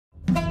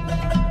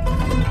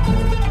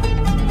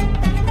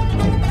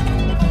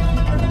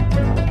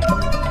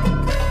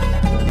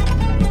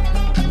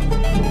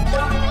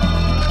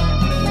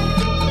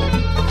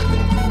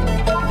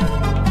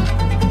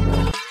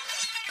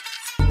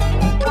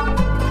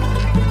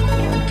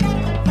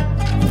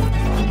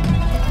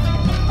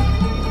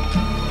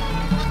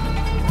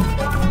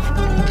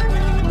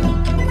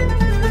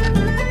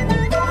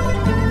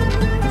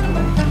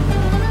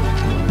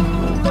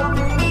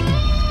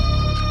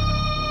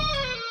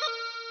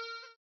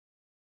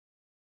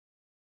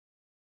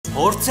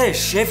Փորձե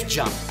շեֆ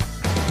ջան։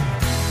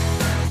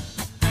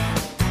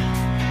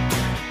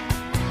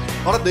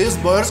 Արա դες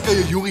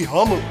բայերսկայա յուղի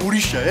համը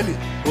ուրիշ է էլի։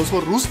 Ոնց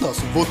որ ռուսն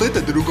ասում, вот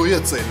это другое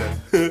целое։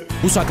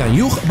 Ռուսական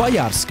յուղ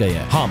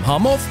բայարսկայա, համ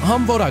համով,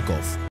 համ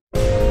որակով։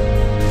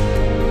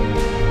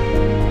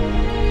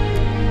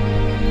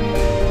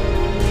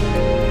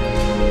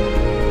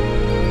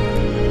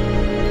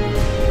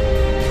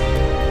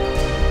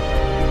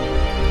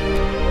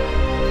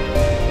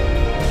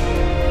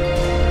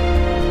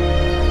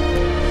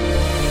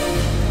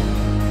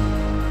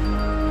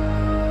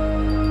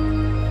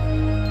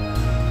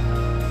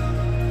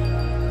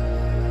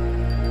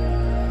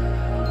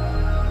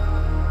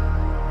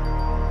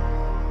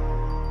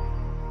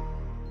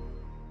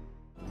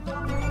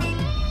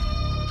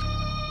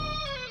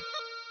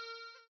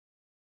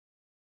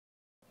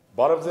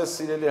 Բարև ձեզ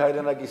սիրելի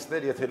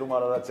հայրենակիցներ, եթերում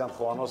Արարատյան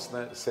խոհանոցն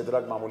է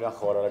Սեդրակ Մամուլյան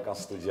խոհարարական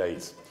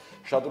ստուդիայից։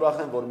 Շատ ուրախ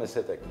եմ, որ մեզ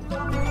հետ եք։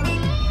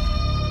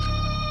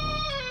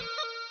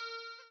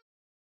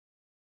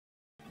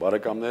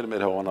 Բարեկամներ,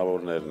 մեր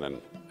հովանավորներն են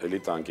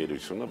էլիտա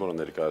ընկերությունը, որը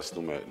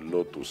ներկայացնում է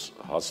Lotus,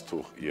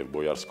 Հացթուղ եւ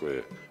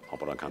Boyarskoye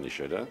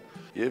ապրանքանիշերը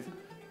եւ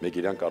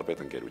Մեգիրյան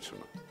կարպետ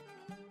ընկերությունը։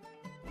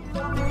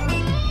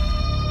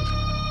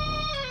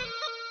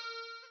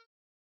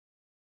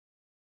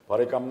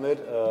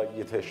 Բարեկամներ,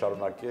 եթե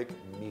շարունակեք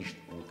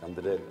միշտ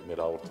կնդրել մեր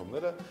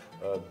հաղորդումները,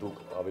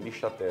 դուք ավելի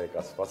շատ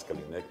տեղեկացված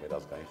կլինեք մեր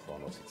ազգային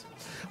խոհանոցից։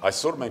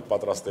 Այսօր մենք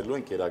պատրաստելու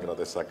ենք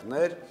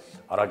կերակրատեսակներ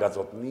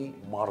Արագածոտնի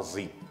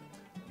մարզի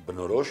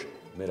բնորոշ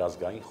մեր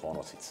ազգային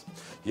խոհանոցից։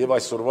 Եվ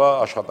այսօրվա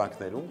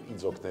աշխատանքներում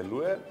ինձ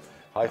օգնելու է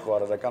հայ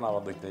խոհարարական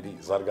ավանդույթների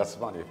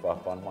զարգացման եւ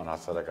պահպանման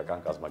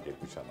հասարակական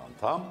կազմակերպության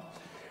անդամ,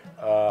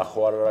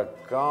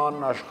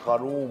 խոհարարական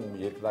աշխարհում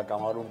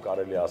երկնակամարում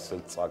կարելի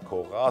ասել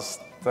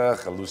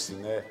ծագողաստղ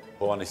Լուսինե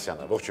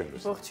Հովանեսյանը։ Ողջույն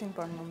Լուսինե։ Ողջույն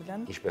պարոն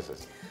Մամուլյան։ Ինչպե՞ս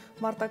ես։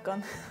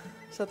 Մարտական։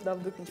 Շատ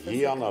լավ, դուք ինչպե՞ս եք։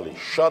 Հիանալի,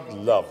 շատ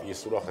լավ։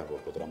 Ես ուրախ եմ,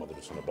 որ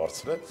դրամատրությունը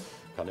բարձր է,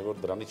 քանի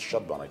որ դրանից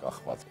շատ բան է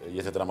կախված։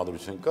 Եթե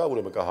դրամատրություն կա,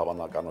 ուրեմն կա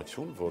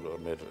հավանականություն, որ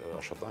մեր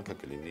աշխատանքը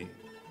կլինի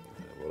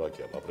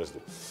որակյալ, ապրես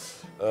դու։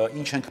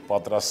 Ինչ ենք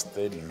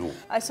պատրաստելու։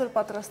 Այսօր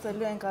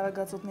պատրաստելու ենք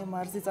Արագածոտնի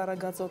մարզից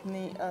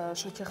Արագածոտնի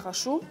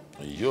շոգեխաշու։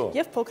 Այո։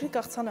 Եվ փոքրիկ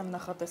աղցան եմ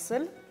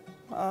նախատեսել։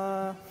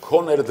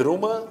 Քո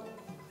ներդրումը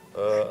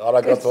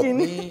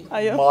Արագածոտնի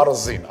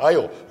մարզին։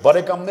 Այո,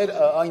 բարեկամներ,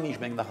 այն ինչ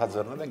մենք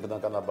նախաձեռնել ենք,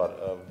 բնականաբար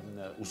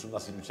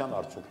ուսումնասիրության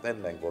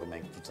արդյունքներն են, որ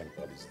մենք ցույց ենք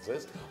տալիս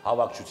ձեզ,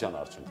 հավաքչության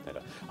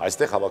արդյունքները։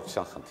 Այստեղ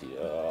հավաքչության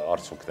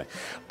արդյունքն է։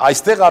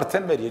 Այստեղ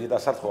արդեն մեր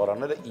երիտասարդ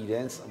խոհարարները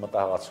իրենց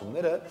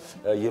մտահղացումները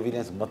եւ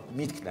իրենց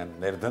միտքն են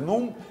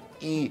ներդնում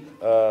ի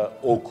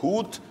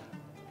օգուտ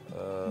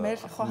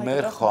մեր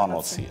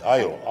խոհանոցի։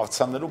 Այո,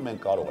 աղցաններում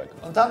մենք կարող ենք,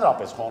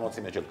 ընդհանրապես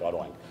խոհանոցի մեջ էլ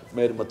կարող ենք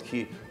մեր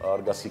մտքի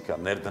արգասիքը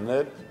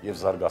ներդնել եւ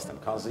զարգացնել,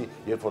 քանզի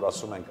երբ որ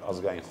ասում ենք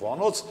ազգային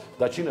խոհանոց,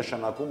 դա չի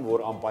նշանակում,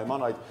 որ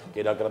անպայման այդ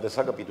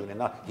կերակրատեսակը պիտի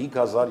ունենա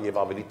 5000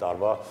 եւ ավելի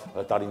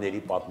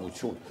տարիների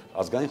պատմություն։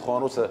 Ազգային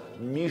խոհանոցը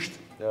միշտ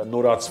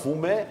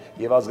նորացվում է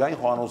եւ ազգային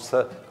խոհանոցը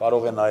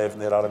կարող է նաեւ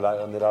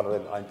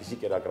ներառել այնպիսի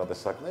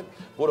կերակրատեսակներ,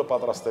 որը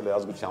պատրաստել է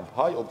ազգությամբ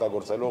հայ,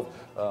 օգտագործելով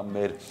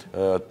մեր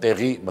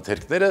տեղի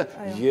մթերքները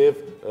եւ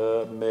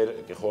մեր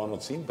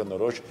խոհանոցին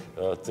բնորոշ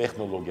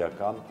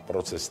տեխնոլոգիական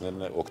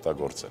process-ներն է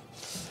օգտագործել։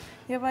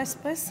 Եվ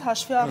այսպես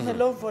հաշվի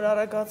առնելով, որ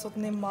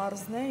Արագածոտնի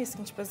մարզն է,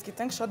 իսկ ինչպես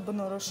գիտենք, շատ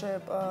բնորոշ է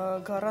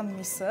գառան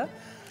միսը։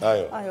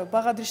 Այո,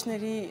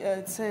 բաղադրիչների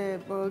ցե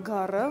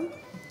գառը,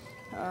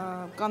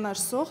 կանաչ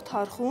սոխ,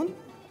 թարխուն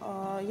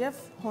եւ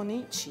հոնի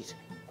չիր։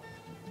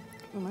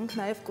 Ունենք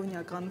նաեւ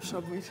կոնյական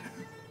ուշաբույր։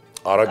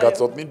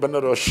 Արագածոտնի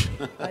բնորոշ։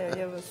 Այո,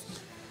 եւս։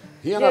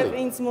 Հիանալի։ Եվ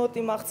ինձ մոտ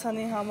իմ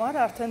աղցանի համար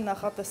արդեն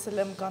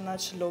նախատեսել եմ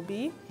կանաչ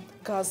լոբի,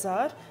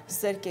 գազար,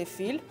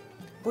 սերկեֆիլ,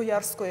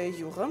 Boyarskoye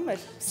յուղը,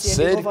 մեր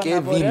սիրելի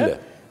հովանավորը։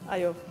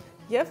 Այո,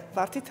 եւ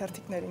վարդի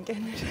թերթիկներ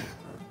ընկերներ։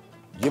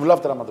 Եվ լավ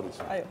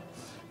տրամադրություն։ Այո։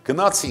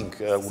 Գնացինք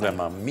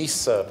ուրեմն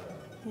միսը։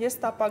 Ես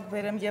տապակ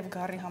բերեմ եւ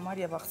գառի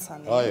համար եւ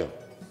աղցանի։ Այո։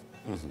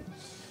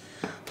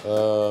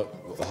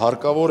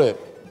 Հարկավոր է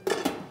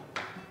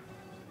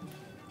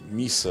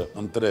միսը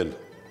ընտրել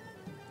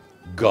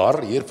գառ,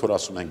 երբ որ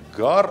ասում ենք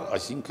գառ,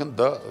 այսինքն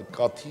դա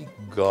կաթի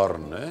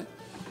գառն է,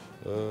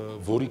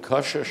 որի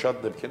քաշը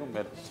շատ դեպքերում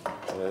մեր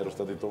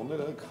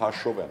հեռուստադիտողները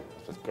քաշով են,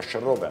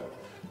 կշռով են,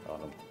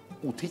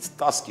 8-ից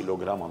 10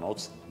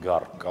 կիլոգրամանոց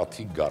գառ,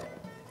 կաթի գառ։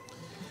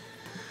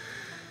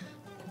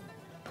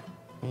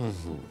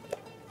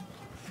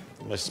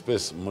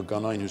 Այսպես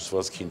մկանային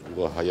հյուսվածքին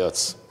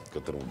ուղղահայաց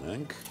կտրում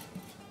ենք։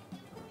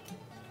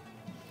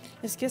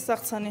 Իսկ ես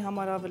աղցանի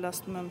համար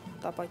ավելացնում եմ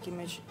տապակի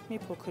մեջ մի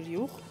փոքր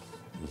յուղ։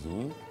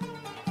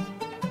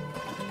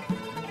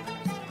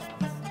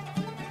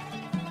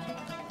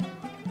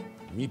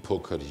 Մի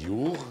փոքր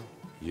յուղ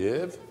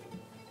եւ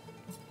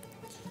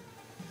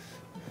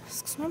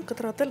սկսում եմ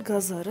կտրատել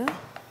գազարը։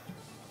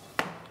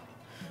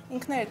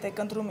 Ինքներդ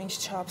եք ընտրում ինչ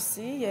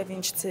չափսի եւ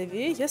ինչ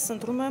ձևի, ես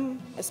ընտրում եմ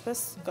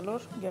այսպես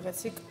կլոր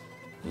գեղեցիկ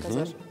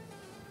գազար։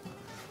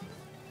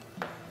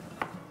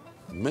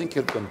 Մենք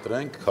էլ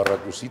կընտրենք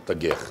քառակուսի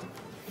տգեղ։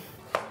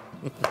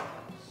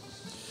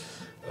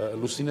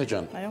 Լուսինե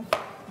ջան։ Այո։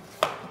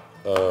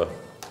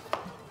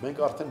 Մենք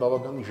արդեն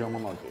բավականին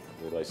ժամանակ է,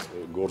 որ այս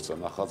գործը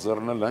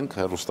նախաձեռնել ենք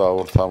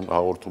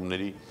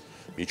հեռուստահաղորդումների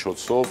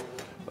միջոցով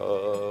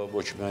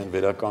ոչ միայն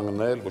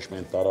վերականգնել, ոչ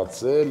միայն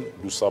տարածել,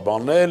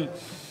 լուսաբանել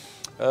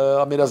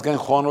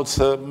ամերազգային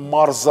խոհանոցը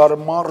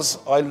մարզ,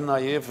 այլ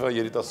նաև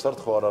երիտասարդ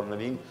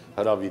խոհարարներին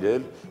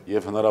հրավիրել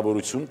եւ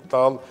հնարավորություն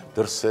տալ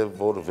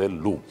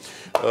դրսևորվելու։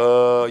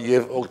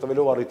 Եվ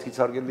օգտվելով առիթից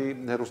հարգելի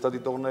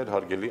հեռուստադիտողներ,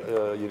 հարգելի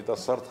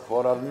երիտասարդ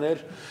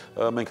խոհարարներ,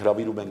 մենք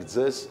հրավիրում ենք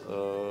ձեզ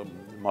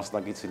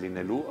մասնակիցի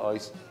լինելու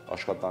այս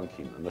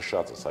աշխատանքին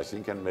նշածս,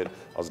 այսինքն մեր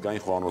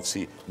ազգային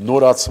խոհանոցի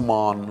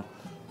նորացման,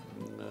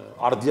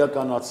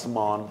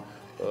 արդիականացման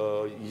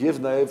եւ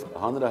նաեւ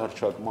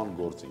հանրահռչակման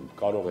գործին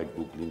կարող եք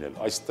դուք լինել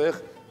այստեղ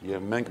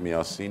եւ մենք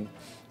միասին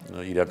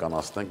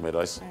իրականացնենք մեր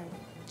այս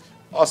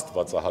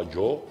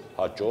աստվածահաճո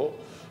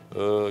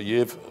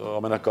եւ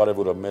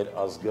ամենակարևորը մեր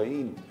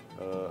ազգային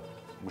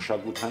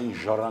մշակութային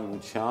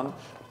ժառանգության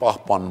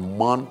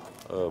պահպանման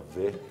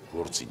վեհ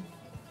գործին։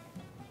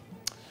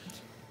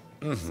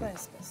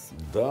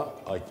 Դա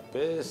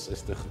այդպես,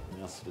 այստեղ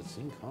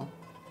միացրեցինք, հա։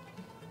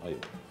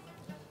 Այո։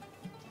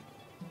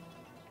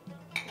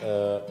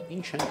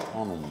 Ինչ ենք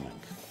անում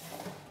մենք։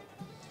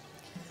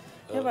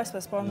 Եվ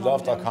այսպես, պարոն Մամուլյան։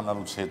 Լավ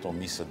տաքանալուց հետո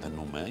միսը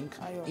դնում ենք,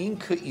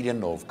 ինքը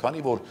իրենով,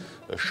 քանի որ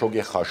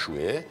շոգեխաշու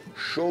է,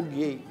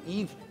 շոգեի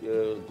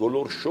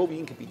գոլորշով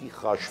ինքը պիտի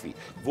խաշվի,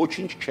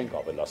 ոչինչ չենք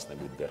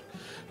ավելացնելու դեռ։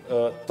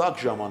 Տաք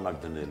ժամանակ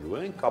դնելու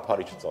ենք,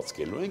 կափարիչը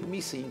ծածկելու ենք,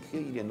 միսը ինքը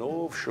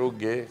իրենով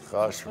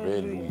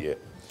շոգեխաշվելու է։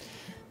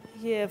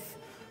 Եվ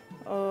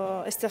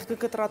այստեղ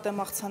կկտրատեմ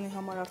աղցանի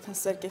համար արդեն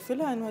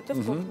սերկեֆիլը, այնուհետև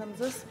կօգնեմ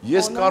ձեզ։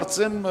 Ես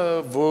կարծեմ,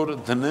 որ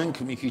դնենք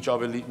մի քիչ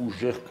ավելի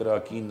ուժեղ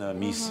կրակին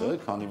միսը,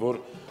 քանի որ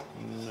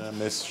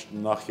մեզ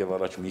նախ եւ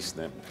առաջ միսն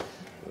է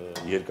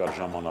երկար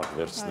ժամանակ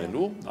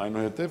վերցնելու,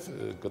 այնուհետև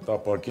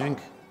կտապակենք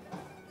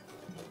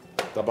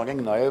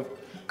նաեւ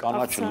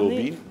կանաչ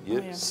լոբին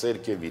եւ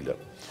սերկեվիլը։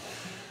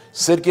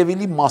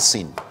 Սերկեվիլի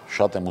մասին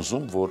շատ եմ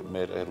ուզում, որ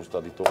մեր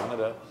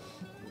հեռուստադիտողները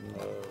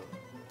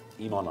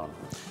իմանան։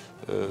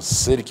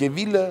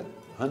 Սերկեվիլը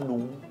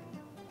հնում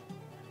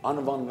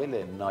անվանվել է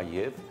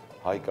նաև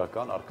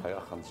հայկական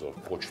արքայախնձոր,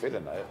 կոչվել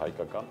է նաև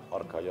հայկական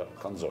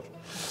արքայախնձոր։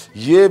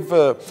 Եվ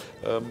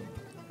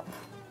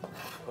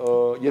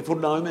երբ որ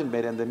նայում ենք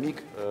մեր էնդեմիկ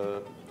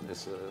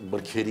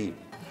մրգերի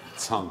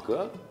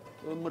ցանկը,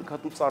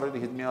 մրգատու ծառերի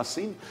հետ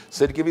միասին,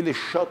 Սերկեվիլը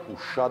շատ ու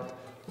շատ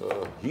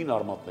հին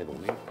արմատներ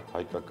ունի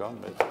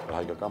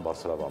հայկական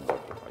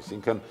բարձրավանդակը,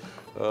 այսինքն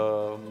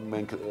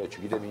մենք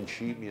չգիտեմ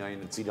ինչի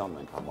միայն ծիրանն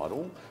ենք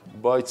համարում,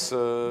 բայց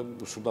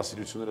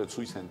ուսումնասիրությունները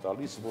ցույց են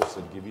տալիս, որ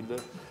Սերկեվիլը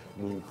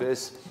նույնպես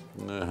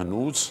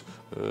հնուց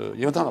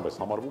եւ ընդհանրապես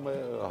համարվում է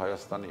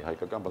Հայաստանի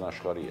հայկական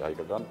բնաշխարհի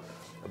հայկական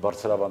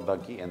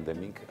բարձրավանդակի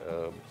էնդեմիկ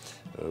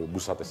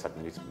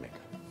բուսատեսակներից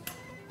մեկը։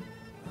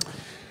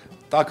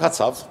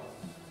 Տաքացավ,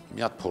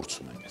 մի հատ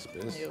փորձում ենք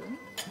այսպես։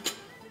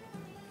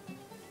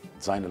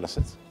 Ձայնը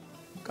լսեց։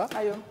 Կա։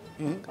 Այո։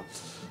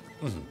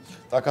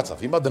 Տաքացավ,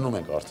 հիմա դնում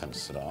ենք արդեն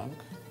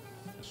սրանք,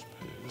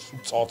 այսպես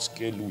ու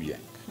ծածկելու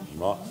ենք։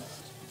 Հիմա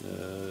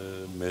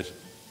մեր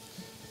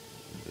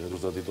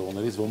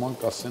հեռուստադիտողներից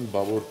ոմանք ասեն,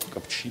 բա որ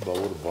կպչի, բա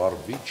որ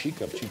վառվի, չի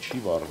կպչի, չի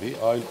վառվի,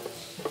 այլ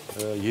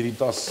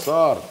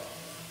երիտասարդ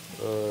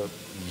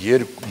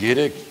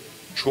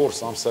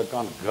 3-4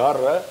 ամսական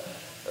գառը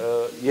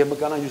եւ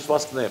մկանան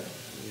հյուսվածքն է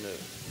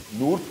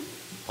նուրբ,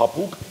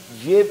 փափուկ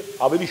եւ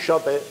ավելի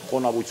շատ է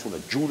խոնավությունը,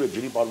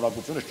 ջրի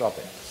պարունակությունը շատ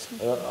է։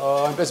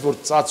 Այնպես որ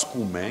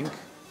ծածկում ենք,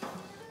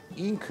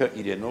 ինքը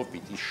իրենով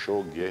պիտի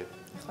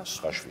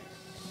շոգեխաշվի։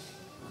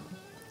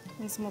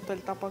 Ինձ մոտ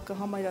էլ տապակը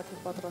համարյա թե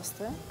պատրաստ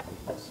է։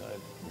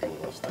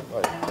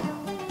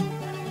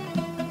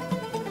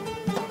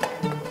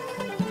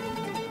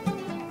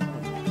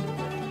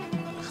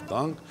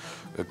 Խտանք,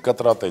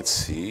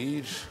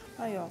 կտրատեցիր։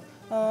 Այո,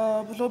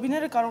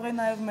 լոբիները կարող են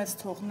նաև մեծ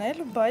թողնել,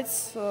 բայց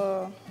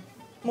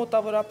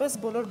մոտավորապես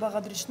բոլոր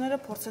բաղադրիչները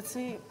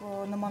փորձեցի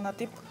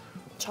նմանատիպ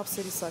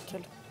չափսերի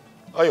սարքել։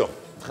 Այո,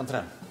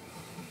 խնդրեմ։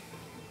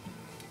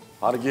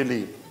 Հարգելի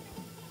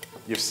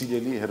եւ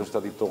սիրելի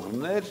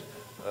հեռուստադիտողներ,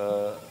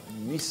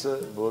 միսը,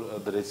 որ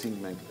դրեցինք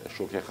մենք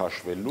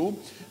շոգեխաշվելու,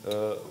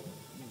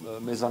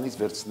 մեզանից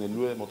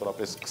վերցնելու է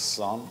մոտավորապես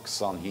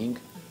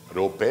 20-25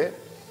 րոպե,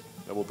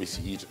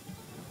 որպեսզի իր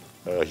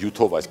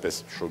հյութով այսպես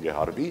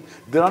շոգեհարվի։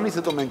 Դրանից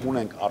հետո մենք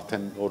ունենք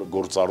արդեն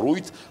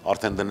գործառույթ,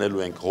 արդեն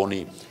դնելու ենք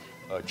հոնի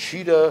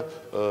չիրը,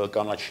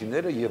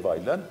 կանաչիները եւ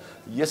այլն։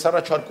 Ես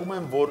առաջարկում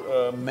եմ, որ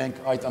մենք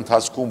այդ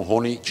ընթացքում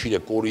հոնի չիրը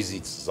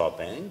կորիզից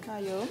զատենք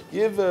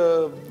եւ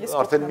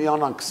արդեն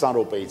միանանք 20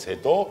 րոպեից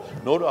հետո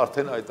նոր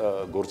արդեն այդ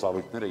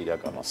գործառույթները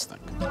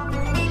իրականացնենք։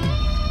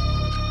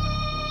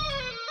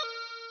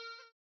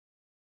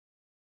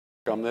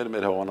 Կամներ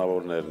մեր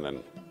հովանավորներն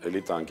են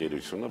էլիտա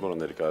ընկերությունը, որը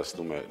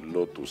ներկայացնում է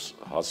Lotus,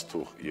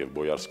 Հացթուղ եւ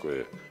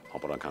Բոյարսկոյե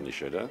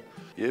ապրանքանիշերը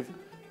եւ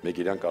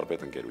Մեգիրյան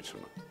կարպետ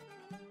ընկերությունը։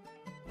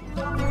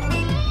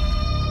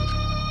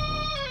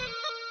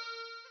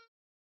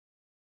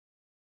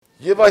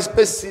 Եվ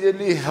այսպես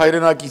սիրելի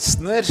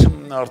հայրենակիցներ,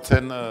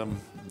 արդեն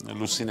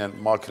Լուսինեն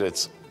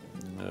մաքրեց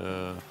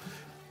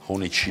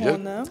հոնիչիրը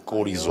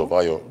կորիզով,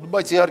 այո,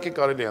 բայց իհարկե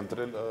կարելի է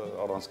ընտրել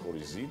առանց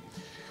կորիզի,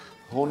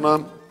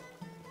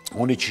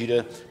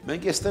 հոնիչիրը,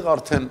 մենք այստեղ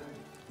արդեն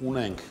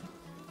ունենք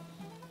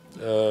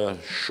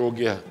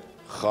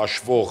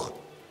շոգեխաշվող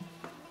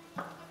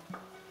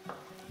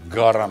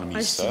գարան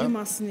միսը,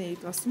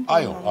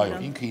 այո,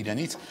 ինքը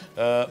իրենից,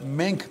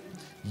 մենք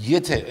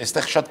եթե,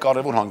 այստեղ շատ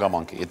կարևոր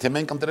հանգամանք է, եթե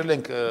մենք ընտրել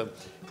ենք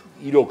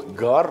իրոք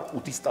գար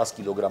 8-ից 10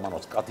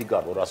 կիլոգրամանոց, կաթի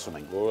գար, որ ասում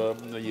ենք, որ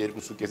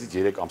 2.5-ից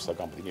 3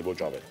 ամսական պիտի ոչ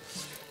ավել,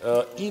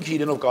 ինքը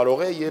իրենով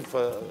կարող է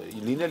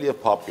լինել և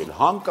փափկել,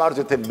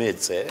 հանկարծ եթե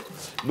մեծ է,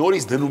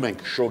 նորից դնում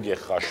ենք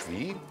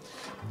շոգեխաշվի,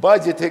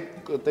 բայց եթե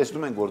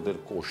տեսնում ենք, որ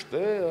դեր կոշտ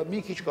է,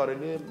 մի քիչ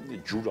կարելի է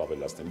ջուր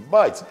ավելացնել,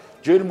 բայց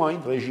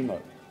ջերմային ռեժիմը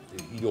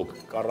իրոք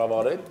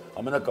կառավարել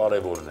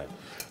ամենակարևորն է։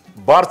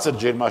 Բարձր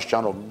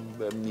ջերմաստիճանով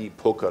մի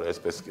փոքր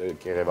այսպես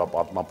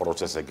կեղևապատման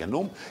process է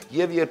գնում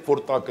եւ երբ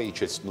որ տակը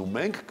իջեցնում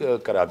ենք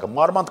կրակը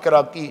մարմանդ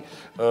կրակի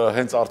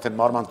հենց արդեն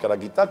մարմանդ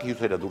կրակի տակ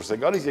հյութերը դուրս է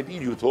գալիս եւ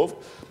իր հյութով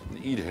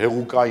իր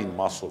հեղուկային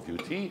մասով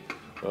հյութի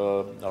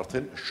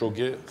արդեն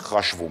շոգե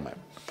խաշվում է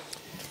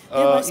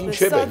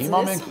ինչեւ է հիմա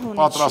մենք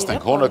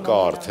պատրաստենք հոնը կա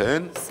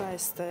արդեն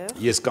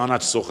ես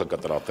կանաչ սոխը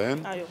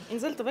կտրատեմ այո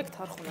ինձ էլ տվեք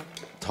թարխունը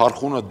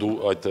թարխունը դու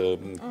այդ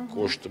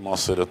կոշտ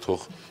մասերը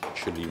թող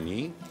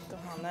չլինի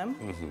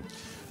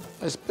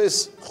Այսպես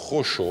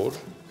խոշոր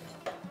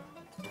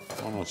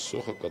կանաչ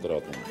սոխը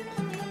կտրատում ենք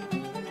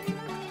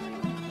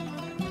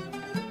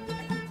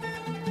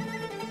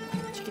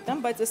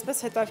Չգիտեմ, բայց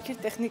այսպես հետաքրքիր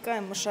տեխնիկա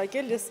եմ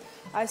մշակել ես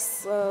այս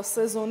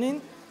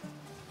սեզոնին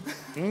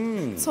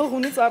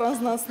ցողունից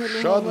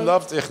առանձնացնելու Շատ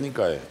լավ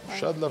տեխնիկա է,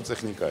 շատ լավ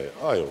տեխնիկա է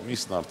այո,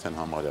 միսն արդեն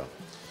համարյա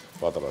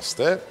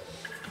պատրաստ է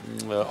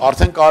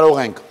արդեն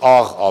կարող ենք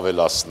աղ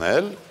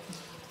ավելացնել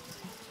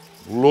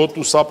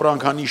լոտուս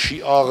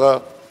ապրանքանիշի աղը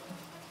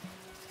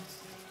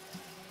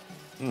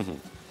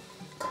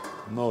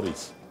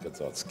նորից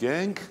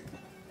կծածկենք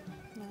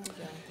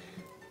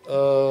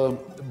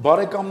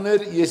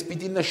բարեկամներ ես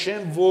պիտի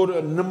նշեմ որ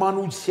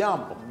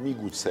նմանությամբ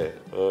միգուցե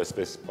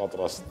այսպես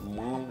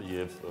պատրաստման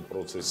եւ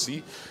process-ի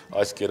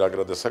այս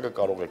կերակրատեսակը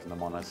կարող եք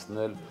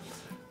նմանացնել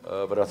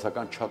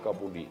վրացական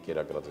չակապուլի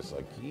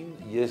կերակրատեսակին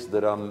ես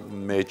դրան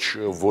մեջ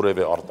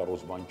որևէ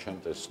արտարոց բան չեմ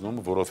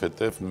տեսնում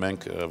որովհետեւ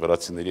մենք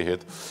վրացիների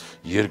հետ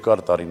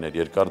երկար տարիներ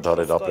երկար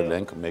դարեր ապրել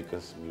ենք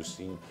մեկս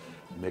մյուսին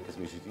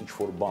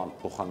ինչ-որ բան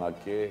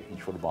փոխանակ է,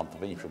 ինչ-որ բան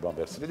տվել, ինչ-որ բան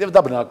վերցրել եւ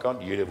դա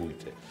բնական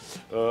երևույթ է։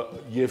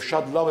 Եվ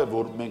շատ լավ է,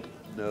 որ մենք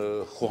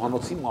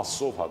խոհանոցի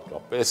մասով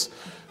հատկապես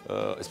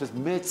այսպես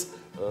մեծ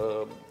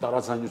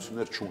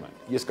տարաձայնություններ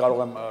չունենք։ Ես կարող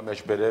եմ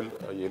մեջբերել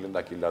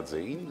Ելենա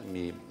Կիլաձեին,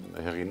 մի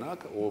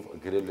հեղինակ, ով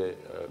գրել է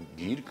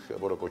գիրք,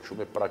 որը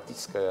կոչվում է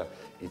 «Պրակտիկայա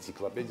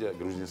էնցիկլոպեդիա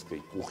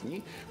գրուզինսկայի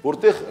կուխնի»,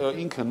 որտեղ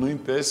ինքը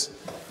նույնպես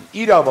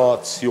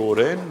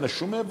իրավացիորեն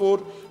նշում է,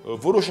 որ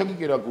որոշակի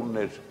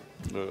կերակուրներ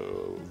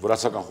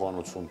վրացական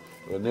խոհանոցում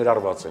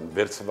ներառված են,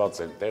 վերցված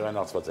են,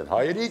 տեղայնացված են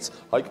հայերից,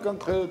 հայկական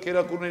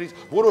կերակուրներից,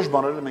 որոշ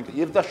բաները մենք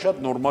եւ դա շատ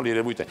նորմալ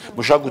երևույթ է։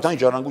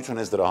 Մշակութային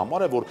ժառանգություն հենց դրա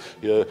համար է, որ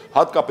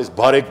հատկապես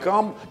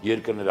բարեկամ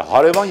երկրները,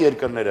 հարևան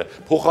երկրները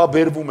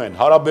փոխաբերվում են,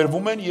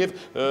 հարաբերվում են եւ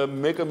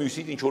մեկը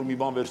մյուսից ինչ որ մի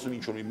բան վերցնում,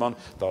 ինչ որ մի բան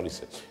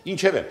տալիս է։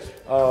 Ինչեւ է,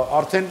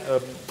 արդեն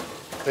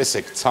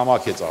տեսեք,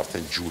 ցամաքեց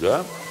արդեն ջուրը։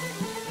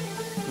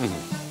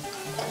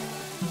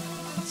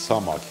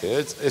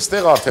 Ցամաքեց,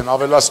 այստեղ արդեն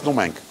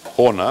ավելացնում ենք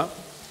հոնը,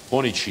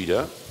 հոնիչիրը,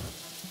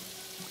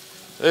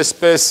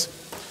 այսպես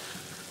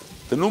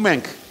դնում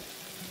ենք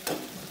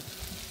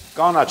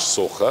կանաչ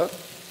սոխը,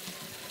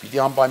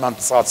 պիտի անպայման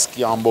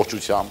ծածկի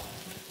ամբողջությամբ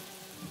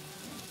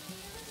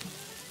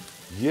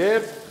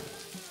և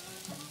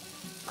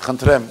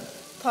խնդրեմ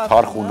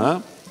թարխունը,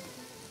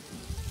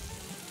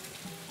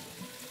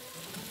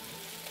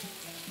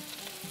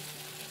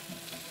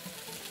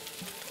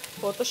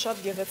 Ոտը շատ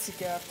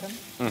գեղեցիկ է արդեն։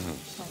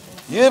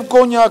 Եվ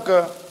կոնյակը։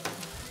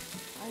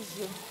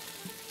 Այո։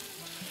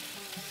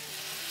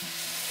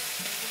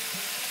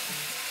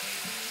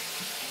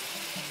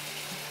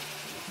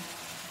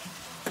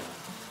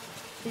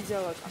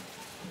 Իդեալական։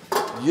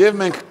 Եվ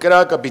մենք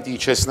կրակը պիտի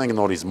իջեցնենք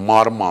նորից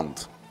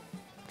մարմանդ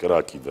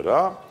կրակի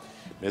վրա,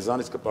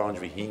 մեզանից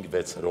կպահանջվի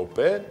 5-6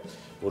 րոպե,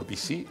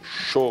 որպեսզի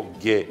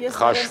շոգե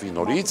խաշվի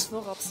նորից,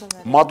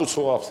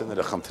 մատուցող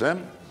ափսեները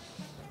խնդրեմ,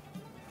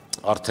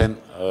 արդեն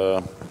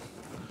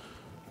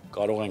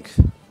կարող ենք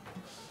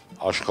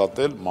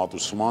աշխատել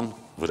մատուցման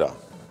վրա։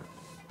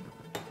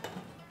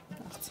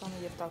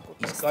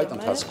 Իսկ այդ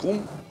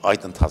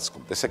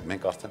ընթացքում, տեսեք,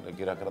 մենք արդեն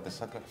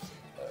գերակրատեսակը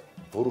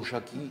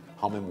որոշակի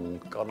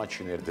համեմունք,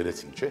 կանաչիներ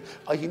դրեցինք, չէ,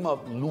 այ հիմա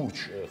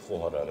լուրջ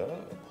խոհարարը,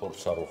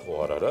 փորձառու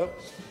խոհարարը,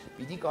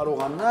 պիտի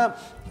կարողանա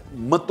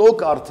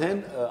մտոք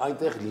արդեն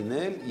այնտեղ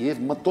լինել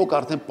եւ մտոք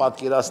արդեն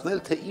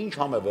պատկերացնել, թե ինչ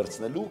համ է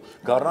վերցնելու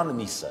գառան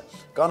միսը,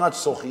 կանաչ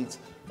սոխից,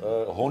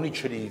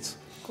 հոնիչրից,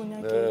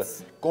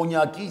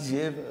 կոնյակից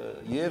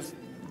եւ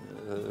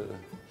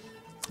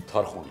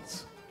թարխունից,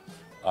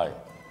 այո,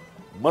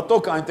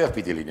 մտոք այնտեղ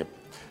պիտի լինի,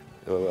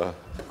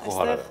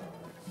 խոհարարը։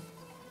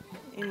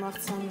 Իմ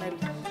աղցանն էլ։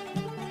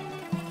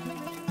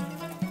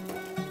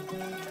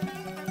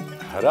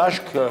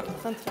 Հրաշքը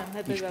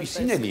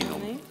ինչպիսին է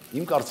լինում։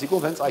 Իմ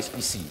կարծիքով հենց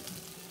այսպիսի։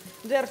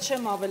 Դեռ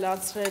չեմ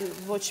ավելացրել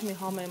ոչ մի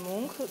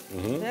համեմունք,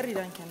 դեռ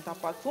իրանք են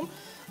տապակվում,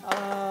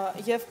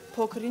 և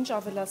փոքր ինչ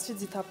ավելացրի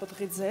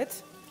ձիթապտղի ձետ,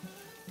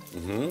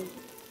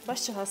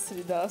 բայց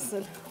չհասցրի դա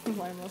ասել իմ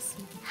այն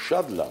մասին։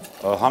 Շատ լավ,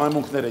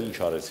 համեմունքները ինչ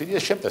արեցիր,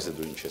 ես չեմ տեսել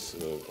դու ինչ ես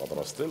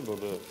պատրաստել, որ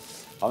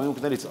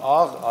համեմունքներից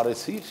աղ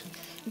արեցիր։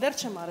 Դեռ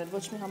չեմ արել,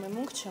 ոչ մի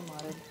համեմունք չեմ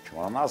արել։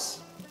 Չմանաս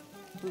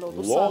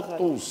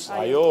լոտուս,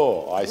 այո,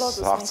 այս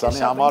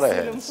հաղթանի համար է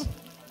հենց։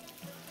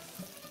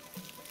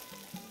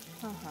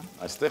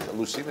 Այստեղ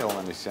Լուսինե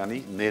Հովհաննիսյանի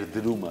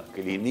ներդրումը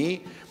կլինի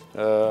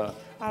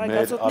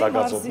մեր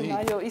Արագածոտնի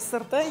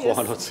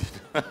խոհանոցին։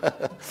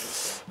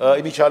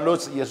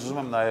 Իմիջիալոց ես ուզում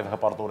եմ նաև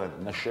հպարտորեն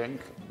նշենք,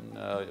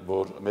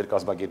 որ մեր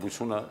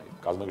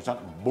կազմակերպության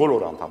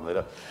բոլոր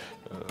անդամները,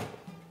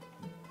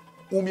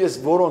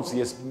 որոնց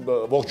ես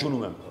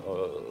ողջունում եմ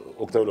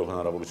օգտվելով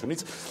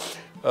հնարավորությունից,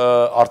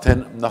 արդեն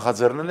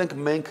նախաձեռնել ենք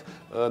մենք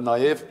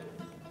նաև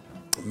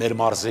մեր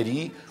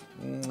մարզերի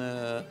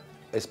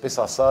այսպես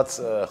ասած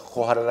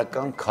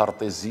խոհարարական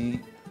քարտեզի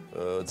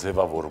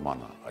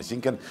ձևավորմանը,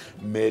 այսինքն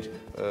մեր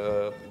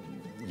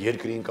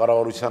երկրին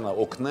կառավարությանը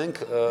օգնենք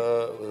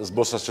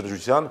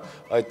զբոսաշրջության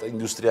այդ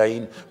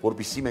ինդուստրիային,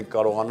 որպեսզի մենք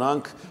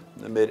կարողանանք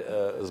մեր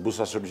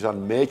զբոսաշրջության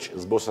մեջ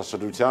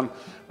զբոսաշրջության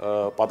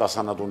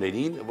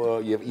պատասխանատուներին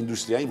եւ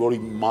ինդուստրիային, որի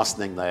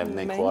մասն ենք նաեւ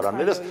մենք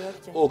խոհարարներս,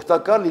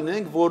 օգտակար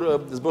լինենք, որ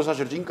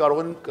զբոսաշրջիկին կարող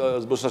են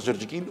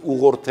զբոսաշրջիկին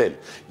ուղղորդել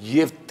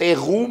եւ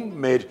տեղում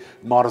մեր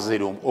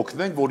մարզերում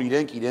օգնենք, որ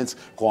իրենց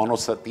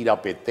խոհանոցը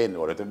տիրապետեն,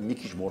 որովհետեւ մի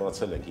քիչ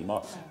մոռացել ենք հիմա,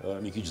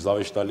 մի քիչ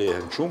զավեշտալի է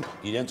հնչում,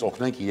 իրենց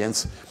օգնենք իրենց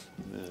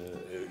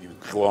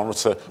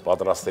խոհանոցը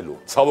պատրաստելու։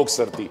 Ցավոք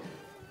սրտի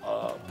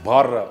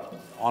բառը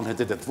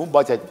անհետ է դիտվում,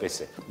 բայց այդպես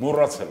է։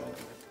 Մոռացել ենք։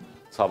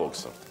 Ցավոք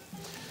սրտի։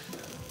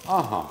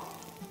 Ահա։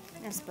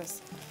 Այսպես։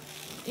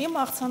 Իմ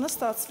աղցանը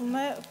ստացվում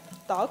է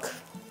տաք։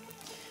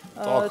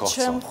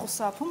 Չեմ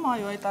խուսափում,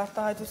 այո, այդ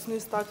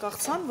արտահայտությունից տաք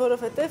աղցան,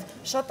 որովհետև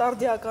շատ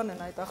արդիական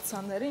են այդ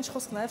աղցանները, ինչ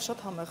խոսք նաև շատ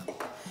համեղ։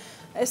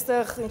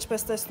 Այստեղ,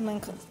 ինչպես տեսնում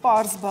ենք,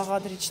 պարզ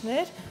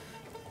բաղադրիչներ,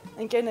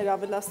 ընկերներ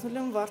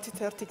ավելացնելու եմ վարդի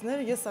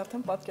թերթիկները, ես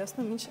արդեն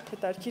պատկերացնում եմ ինչ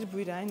հետարքիր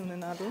բույրային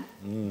ունենալու։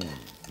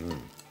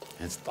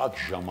 Հենց տաք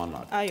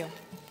ժամանակ։ Այո։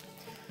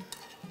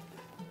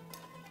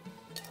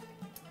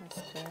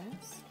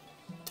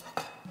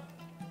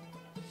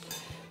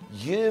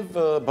 Եվ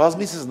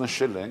բազմիցս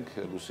նշել ենք,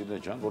 Լուսինե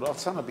ջան, որ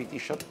աղցանը պիտի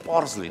շատ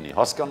պարզ լինի,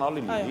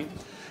 հասկանալի լինի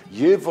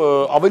եւ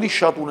ավելի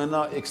շատ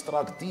ունենա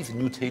էքստրակտիվ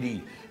նյութերի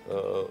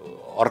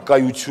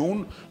արկայություն,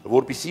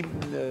 որպեսզի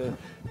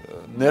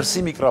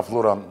ներսի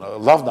միկրոֆլորան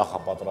լավ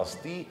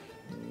նախապատրաստի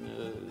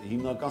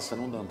հիմնական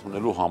սնունդը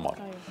ընդունելու համար։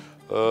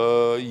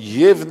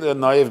 Եվ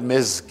նաև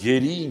մեզ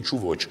գերի,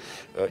 ինչու ոչ,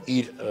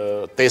 իր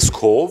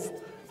տեսքով,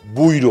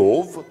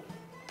 բույրով,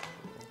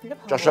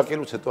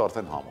 ճաշակելուց հետո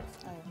արդեն համով։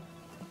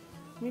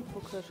 Մի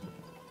փոքր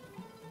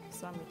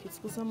սամիթից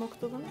կուզեմ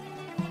օգտվել։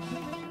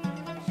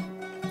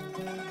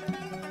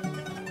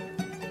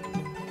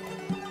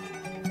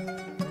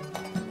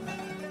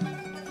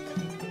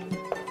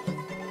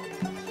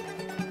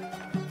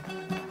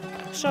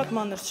 Շատ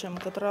մանր չեմ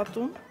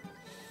կտրատում։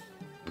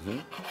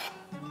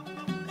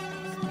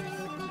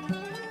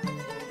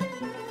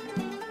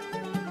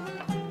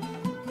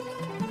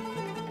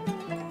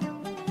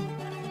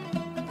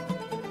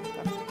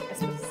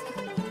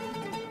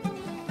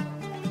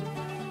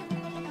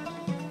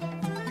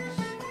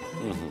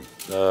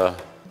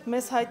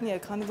 Մեզ հայտնի է,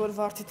 քանի որ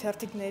վարդի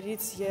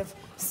թերթիկներից եւ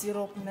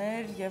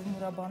սիրոպներ եւ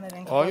մուրաբաներ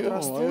ենք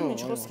պատրաստում,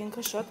 ինչ խոսք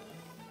ինքը շատ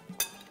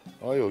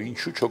Այո,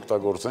 ինչու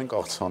չօգտագործենք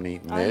աղցանի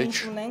մեջ։ Ինչ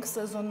ունենք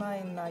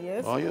սեզոնային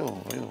նաև։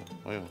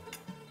 Այո։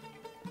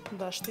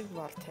 Դաշտի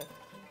վարդ է,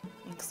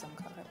 ինքս եմ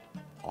կարել։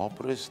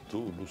 Ապրես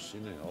դու,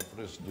 Լուսինե,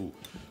 ապրես դու։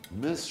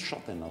 Մեզ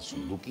շատ են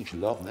ասում, դուք ինչ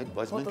լավն եք,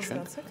 բայց մենք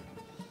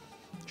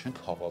չենք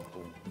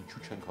հավատում,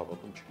 ինչու չենք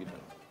հավատում,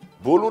 չգիտեմ։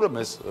 Բոլորը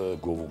մեզ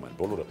գովում են,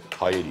 բոլորը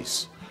հայերիս,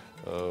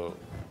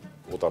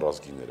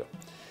 օտարազգիները,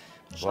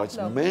 բայց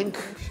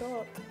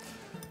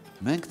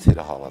մենք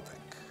թերահավատ ենք։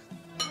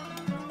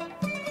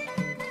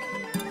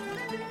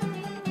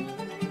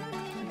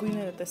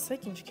 Գույները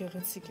տեսեք, ինչ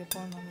գեղեցիկ է,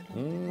 պարոն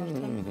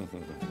Մամուլյան։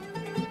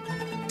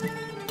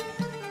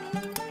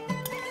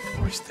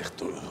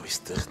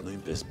 Այստեղ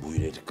նույնպես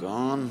բույրեր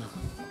կան։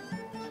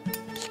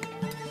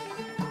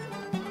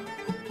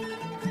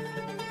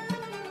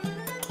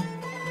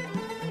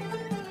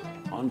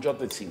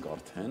 Անջատեցինք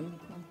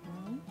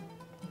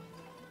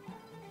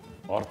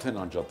արդեն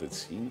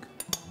անջատեցինք,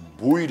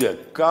 բույրը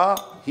կա,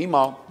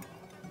 հիմա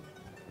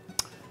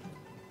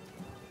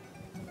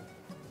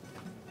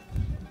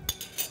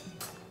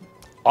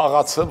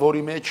աղացը,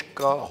 որի մեջ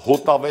կա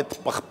հոտավետ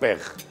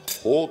պղպեղ,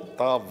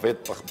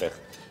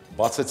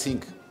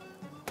 բացեցինք,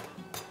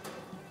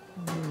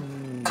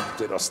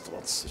 Տեր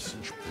Աստված,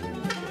 ինչ բուն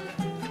է։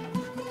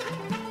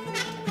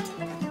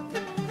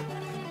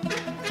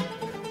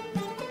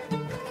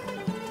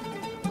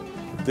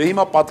 Դե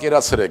հիմա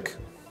պատկերացրեք,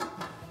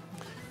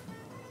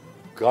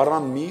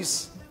 գարան միս,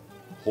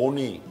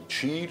 հոնի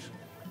չիր,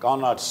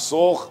 կանաչ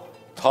սող,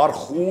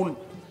 թարխուն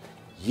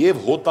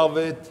և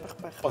հոտավետ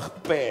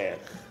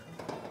պղպեղ,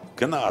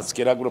 գնաց,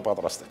 կերակուրը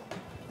պատրաստել։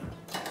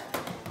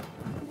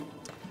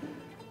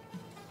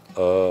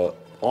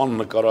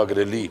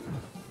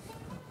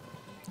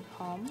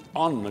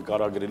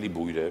 Աննկարագրելի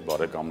բույր է,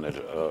 բարեկամներ,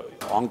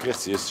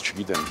 անկեղծ ես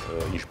չգիտեմ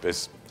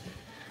ինչպես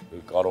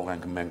կարող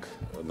ենք մենք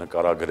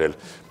նկարագրել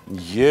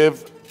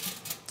և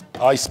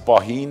այս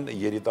պահին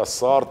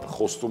երիտասարդ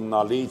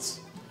խոստումնալից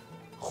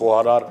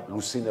խոհարար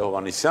Լուսինե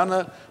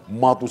Հովհաննիսյանը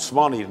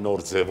մատուցման իր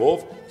նոր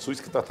ձևով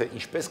ցույց կտա, թե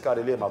ինչպես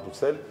կարելի է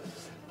մատուցել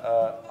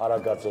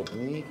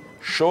Արագածոտնի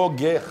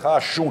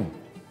շոգեխաշուն։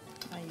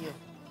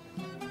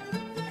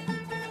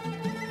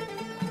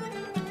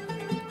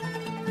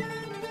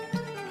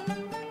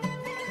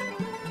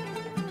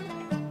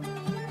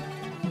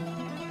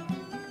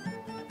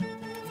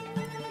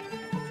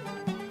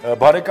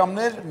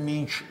 Բարեկամներ,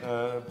 մինչ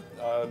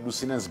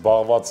Լուսինեն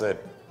զբաղված է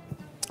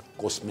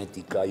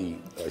կոսմետիկայի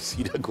այս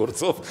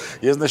իրագործով,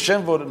 ես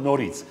նշեմ, որ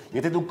նորից,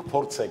 եթե դուք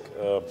փորձեք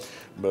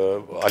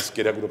այս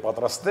կերակուրը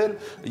պատրաստել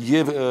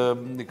և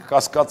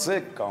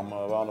կասկածեք կամ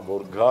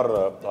որ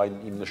գառը այն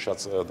իմ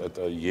նշած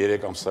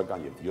 3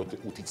 ամսական և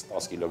 7-8-ից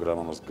 10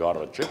 կիլոգրամանոց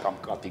գառը չէ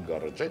կամ կատի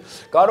գառը չէ,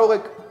 կարող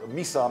եք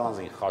միս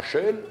առանձին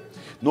խաշել,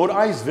 նոր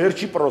այս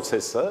վերջի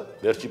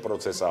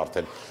պրոցեսը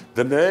արդեն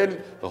դնել,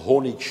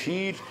 հոնի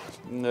չիր,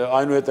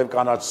 այնուհետև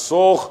կանաչ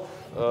սող,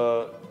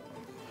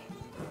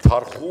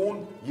 թարխուն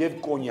և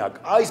կոնյակ,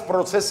 այս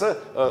պրոցեսը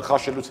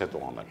խաշելուց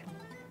հետո անել։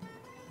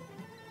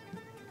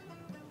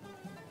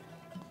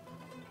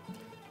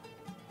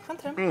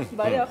 Խնդրեմ,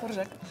 բարի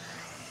ախորժակ։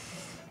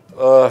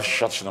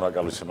 Շատ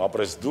շնորհակալություն,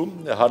 ապրես դու,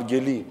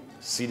 հարգելի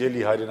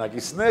սիրելի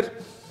հայրենակիցներ,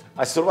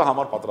 այսօրվա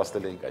համար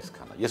պատրաստել էինք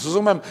այսքանը։ Ես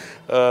ուզում եմ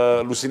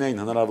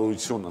Լուսինեին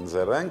հնարավորություն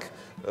ընձեռենք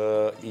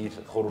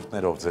իր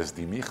խորհուրդներով ձեզ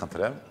դիմի,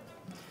 խնդրեմ։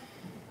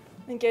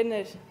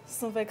 Ընկերներ,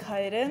 սնվեք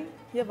հայերեն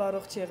և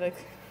առողջ եղեք։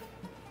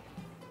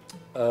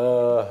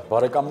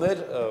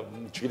 Բարեկամներ,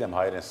 չգիտեմ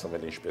հայերեն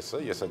սնվել ինչպես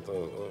է, ես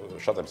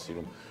շատ եմ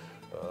սիրում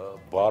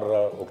բառը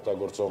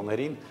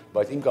օգտագործողներին,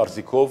 բայց իմ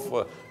կարծիքով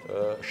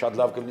շատ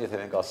լավ կլինի, եթե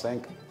մենք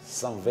ասենք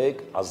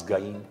սնվեք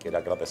ազգային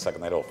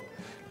կերակրատեսակներով։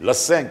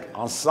 Լսենք,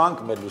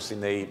 անսանք մեր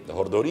Լուսինեի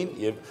հորդորին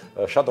և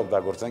շատ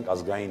օգտագործենք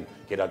ազգային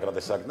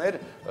կերակրատեսակներ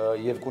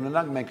և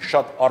կունենանք մենք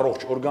շատ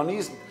առողջ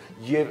օրգանիզմ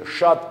և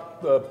շատ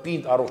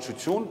պինդ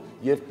առողջություն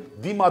և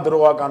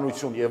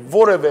դիմադրողականություն և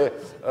որևէ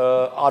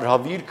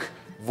արհավիրք,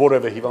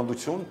 որևէ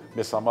հիվանդություն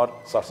մեզ համար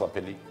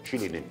սարսափելի չի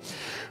լինի։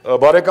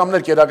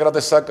 Բարեկամներ,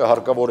 կերակրատեսակը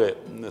հարկավոր է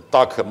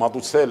տաքը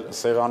մատուցել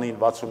սեղանին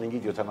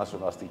 65-ից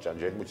 70 աստիճան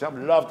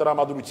ջերմությամբ, լավ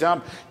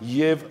տրամադրությամբ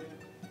և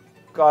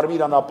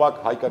կարմիր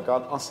անապակ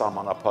հայկական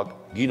անսահմանափակ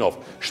գինով։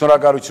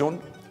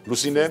 Շնորհակալություն,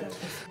 Լուսինե։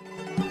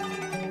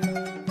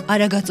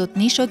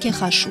 Արագածոտնի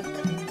շոգեխաշու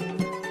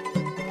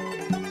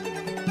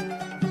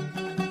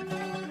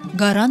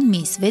Գարան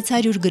միս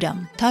 600 գրամ,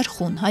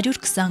 թարխուն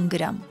 120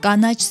 գրամ,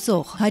 կանաչ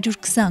սող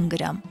 120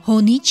 գրամ,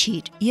 հոնի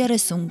չիր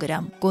 30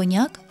 գրամ,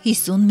 կոնյակ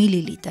 50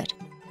 միլիլիտր։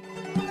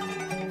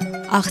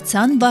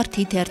 Աղցան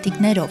վարդի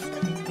թերթիկներով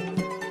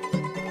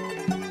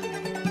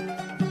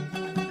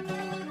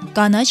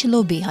Կանաչ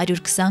լոբի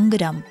 120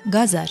 գրամ,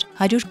 գազար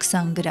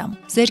 120 գրամ,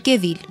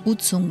 զերկևիլ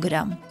 80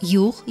 գրամ,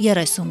 յուղ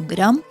 30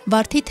 գրամ,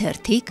 վարդի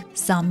թերթիկ,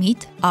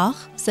 սամիտ,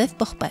 աղ, սև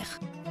պղպեղ։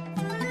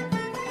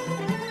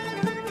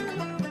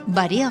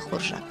 Բարի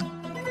ախորժակ։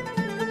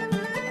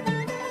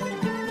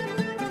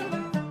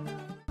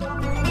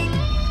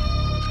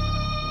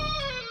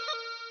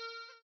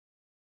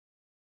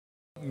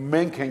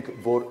 Մենք ենք,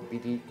 որ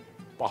պիտի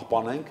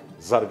պահպանենք,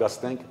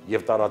 զարգացնենք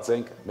և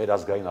տարածենք մեր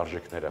ազգային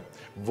արժեքները։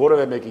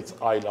 Որևէ մեկից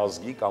այլ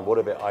ազգի կամ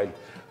որևէ այլ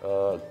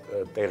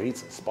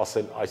տեղից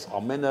սպասել այս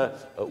ամենը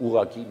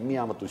ուղղակի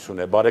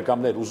միամտություն է։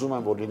 Բարեկամներ, ուզում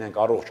եմ, որ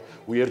լինենք առողջ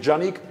ու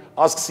երջանիկ,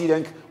 ազգ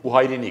սիրենք ու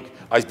հայրենիք։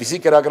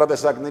 Այսպիսի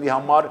կերակրատեսակների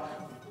համար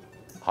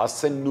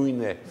հասցեն նույն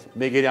է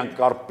Մեգերյան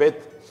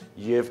Կարպետ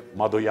և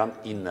Մադոյան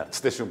 9։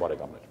 Ցտեսություն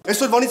բարեկամներ։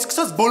 Այսօրվանից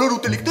սկսած բոլոր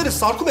ուտելիքները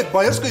սարքում եք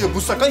Բայարսկայի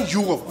բուսական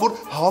յուղով, որ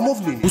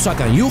համով լինի։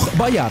 Բուսական յուղ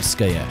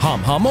Բայարսկայի,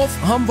 համ համով,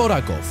 համ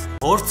որակով։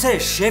 Փորձե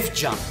շեֆ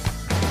ջան։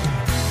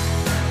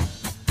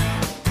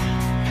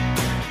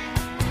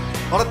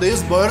 Արա դե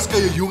ես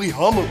Բայարսկայի յուղի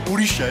համը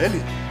ուրիշ է,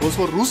 էլի։ Ոնց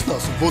որ ռուսն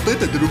ասում, вот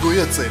это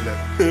другое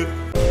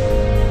целое։